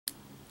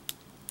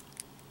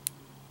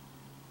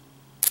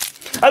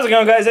How's it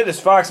going, guys? It is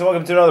Fox and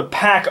welcome to another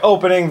pack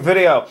opening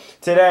video.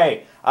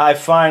 Today, I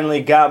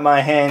finally got my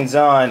hands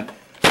on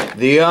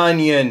the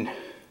Onion.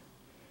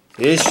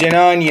 It's an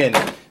Onion.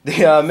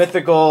 The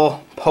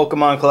mythical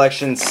Pokemon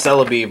collection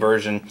Celebi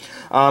version.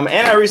 And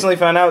I recently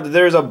found out that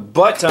there's a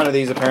butt ton of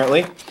these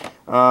apparently.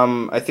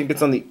 I think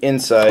it's on the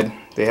inside.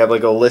 They have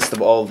like a list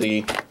of all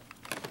the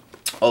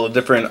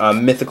different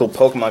mythical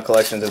Pokemon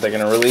collections that they're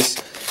going to release.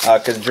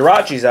 Because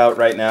Jirachi's out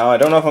right now. I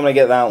don't know if I'm going to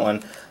get that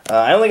one.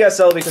 I only got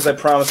Celebi because I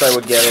promised I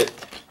would get it.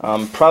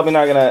 Probably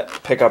not going to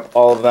pick up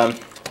all of them.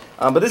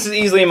 But this is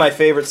easily my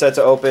favorite set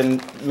to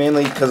open,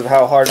 mainly because of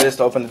how hard it is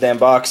to open the damn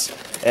box,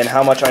 and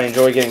how much I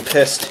enjoy getting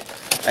pissed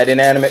at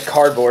inanimate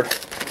cardboard.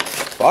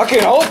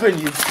 Fucking open,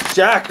 you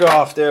jack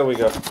off. There we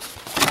go.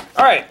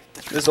 Alright,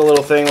 this is a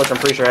little thing, which I'm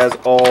pretty sure has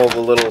all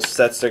the little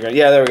sets they're going to...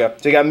 Yeah, there we go.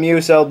 So you got Mew,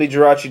 Celebi,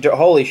 Jirachi...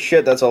 Holy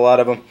shit, that's a lot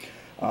of them.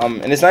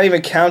 And it's not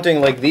even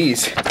counting, like,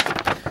 these.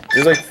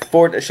 There's like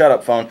four... Shut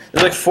up, phone.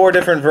 There's like 4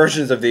 different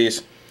versions of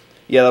these.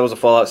 Yeah, that was a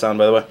Fallout sound,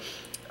 by the way.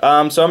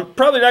 So I'm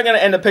probably not going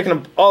to end up picking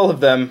up all of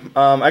them.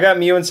 I got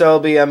Mew and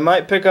Celebi. I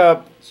might pick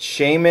up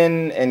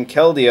Shaman and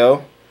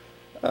Keldeo.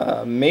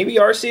 Maybe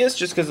Arceus,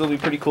 just because it'll be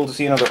pretty cool to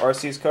see another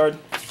Arceus card.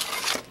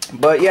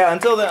 But yeah,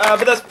 until then...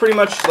 but that's pretty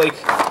much, like...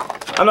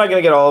 I'm not going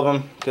to get all of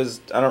them,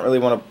 because I don't really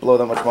want to blow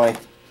that much money.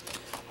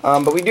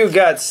 But we do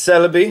got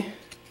Celebi.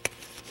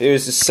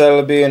 Here's the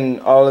Celebi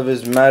and all of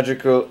his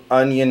magical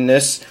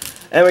onionness.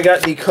 And we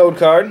got the code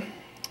card,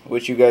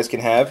 which you guys can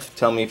have.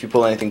 Tell me if you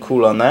pull anything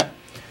cool on that.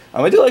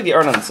 I do like the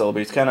art on the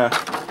Celebi. It's kind of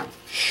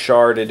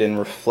sharded and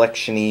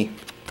reflection-y.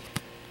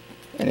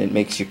 And it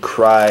makes you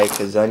cry,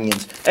 because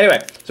onions.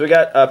 Anyway, so we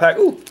got a pack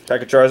of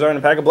Charizard and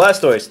a pack of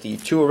Blastoise. The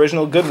 2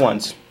 original good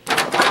ones.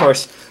 Of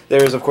course,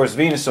 there is, of course,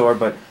 Venusaur,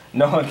 but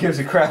no one gives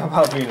a crap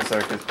about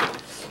Venusaur,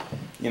 because,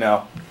 you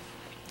know,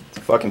 it's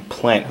a fucking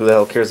plant. Who the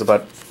hell cares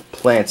about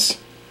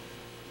plants?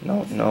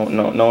 No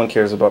one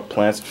cares about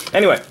plants.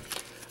 Anyway,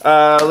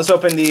 let's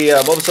open the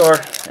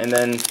Bulbasaur, and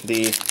then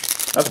the...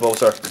 Not the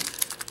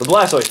Bulbasaur. The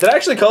Blastoise. Did I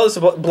actually call this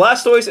a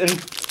Blastoise and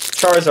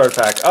Charizard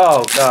pack?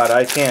 Oh, God,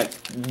 I can't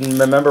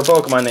remember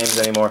Pokemon names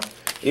anymore.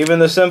 Even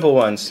the simple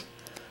ones.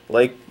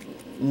 Like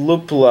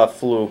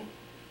Luplaflu.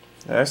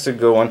 That's a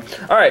good one.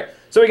 Alright,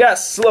 so we got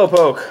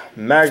Slowpoke,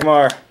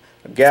 Magmar,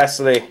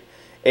 Ghastly,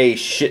 a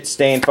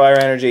Shit-Stained Fire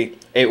Energy,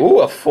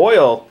 a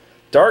foil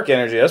Dark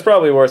Energy. That's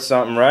probably worth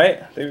something,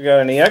 right? I think we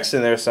got an EX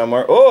in there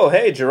somewhere. Oh,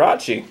 hey,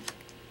 Jirachi.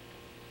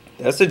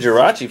 That's a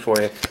Jirachi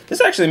for you.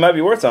 This actually might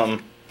be worth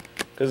something,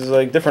 because it's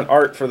like different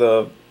art for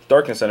the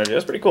Darkness Energy.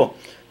 That's pretty cool.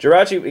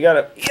 Jirachi, we got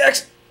a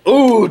EX.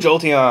 Ooh,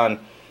 Jolteon.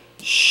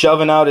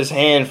 Shoving out his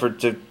hand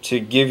to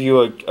give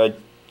you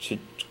to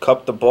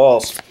cup the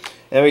balls.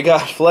 And we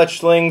got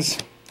Fletchlings,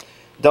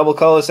 Double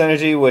Colorless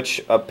Energy,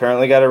 which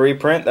apparently got a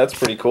reprint. That's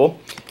pretty cool.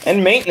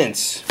 And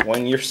Maintenance,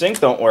 when your sync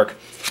don't work.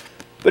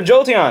 But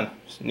Jolteon,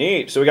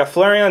 neat. So we got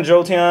Flareon,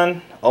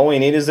 Jolteon. All we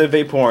need is a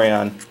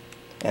Vaporeon.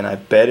 And I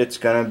bet it's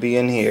going to be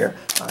in here.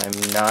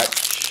 I'm not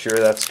sure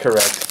that's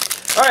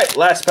correct. Alright,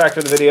 last pack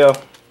for the video.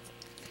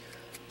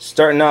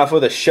 Starting off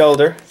with a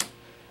Shelder,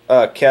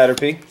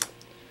 Caterpie,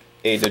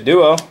 a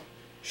Doduo,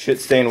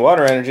 Shit-Stained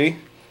Water Energy,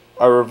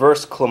 a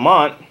Reverse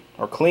Clement,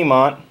 or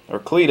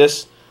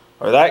Cletus,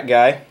 or that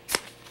guy.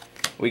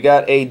 We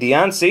got a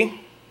Deontay,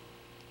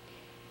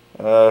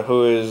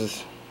 who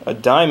is a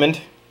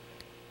Diamond.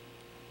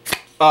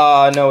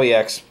 No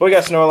EX. But we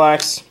got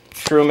Snorlax,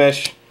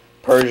 Shroomish,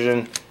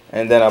 Persian,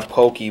 and then a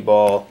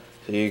Pokeball,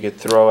 so you could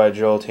throw at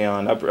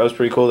Jolteon. That was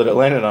pretty cool that it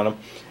landed on him,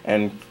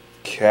 and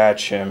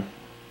catch him.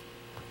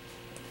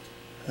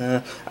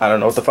 I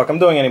don't know what the fuck I'm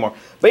doing anymore.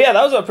 But yeah,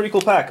 that was a pretty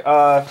cool pack.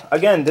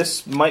 Again,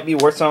 this might be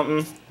worth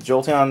something.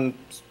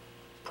 Jolteon's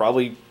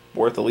probably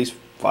worth at least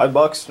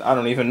 $5. I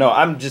don't even know.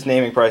 I'm just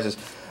naming prices.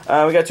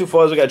 We got 2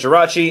 foils. We got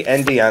Jirachi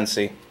and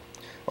Deontay.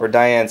 Or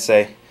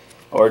Diancey.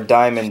 Or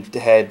Diamond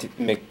Head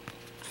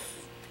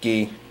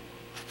McGee.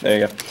 There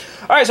you go.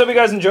 Alright, so hope you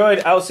guys enjoyed.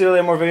 I'll see you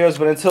later in more videos.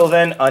 But until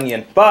then,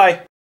 Onion.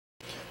 Bye!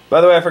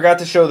 By the way, I forgot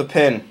to show the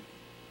pin.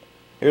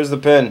 Here's the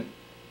pin.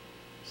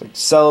 It's like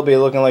Celebi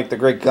looking like the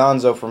great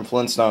Gonzo from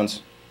Flintstones.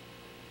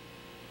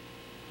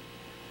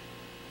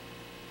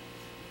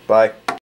 Bye.